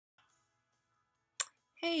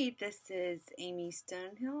Hey, this is Amy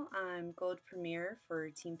Stonehill. I'm Gold Premier for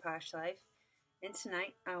Team Posh Life, and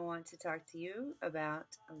tonight I want to talk to you about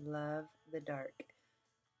Love the Dark.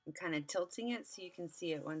 I'm kind of tilting it so you can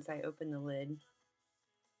see it once I open the lid.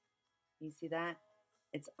 You see that?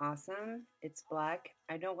 It's awesome. It's black.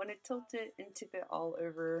 I don't want to tilt it and tip it all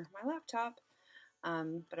over my laptop,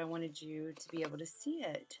 but I wanted you to be able to see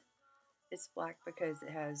it. It's black because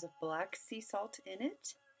it has black sea salt in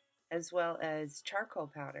it, as well as charcoal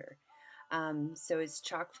powder. So it's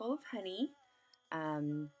chock full of honey.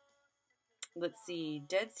 Um, let's see,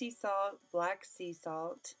 dead sea salt, black sea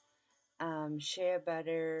salt, shea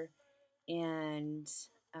butter, and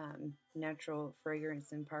natural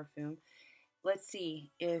fragrance and perfume. Let's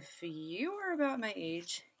see, if you are about my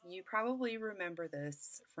age, you probably remember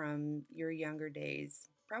this from your younger days,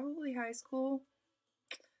 probably high school.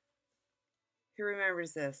 Who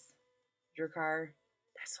remembers this? Your car?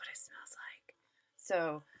 That's what it smells like.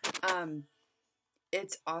 So,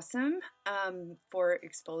 it's awesome for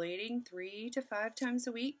exfoliating 3 to 5 times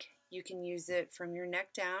a week. You can use it from your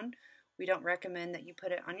neck down. We don't recommend that you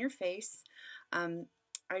put it on your face.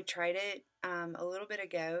 I tried it a little bit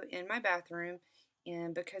ago in my bathroom,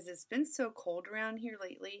 and because it's been so cold around here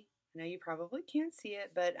lately, I know you probably can't see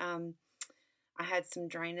it, but I had some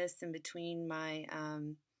dryness in between my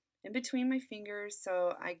fingers,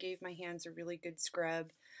 so I gave my hands a really good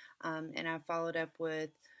scrub, and I followed up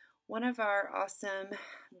with one of our awesome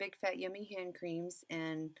big fat yummy hand creams,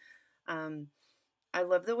 and um, I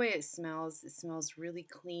love the way it smells. It smells really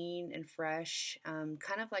clean and fresh,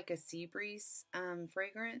 kind of like a sea breeze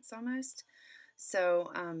fragrance almost.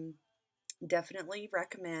 So definitely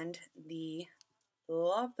recommend the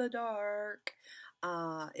Love the Dark.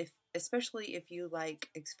 If especially if you like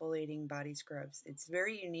exfoliating body scrubs, it's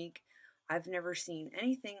very unique. I've never seen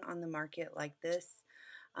anything on the market like this.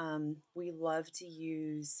 We love to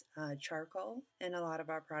use charcoal in a lot of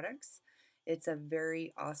our products. It's a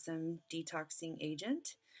very awesome detoxing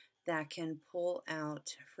agent that can pull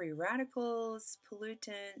out free radicals,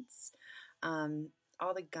 pollutants,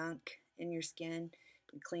 all the gunk in your skin.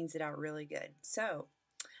 It cleans it out really good. So,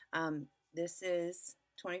 this is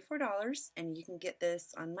 $24, and you can get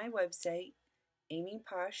this on my website,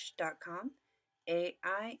 amyposh.com,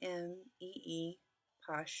 AIMEE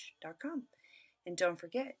posh.com. And don't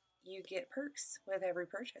forget, you get perks with every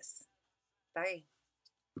purchase. Bye.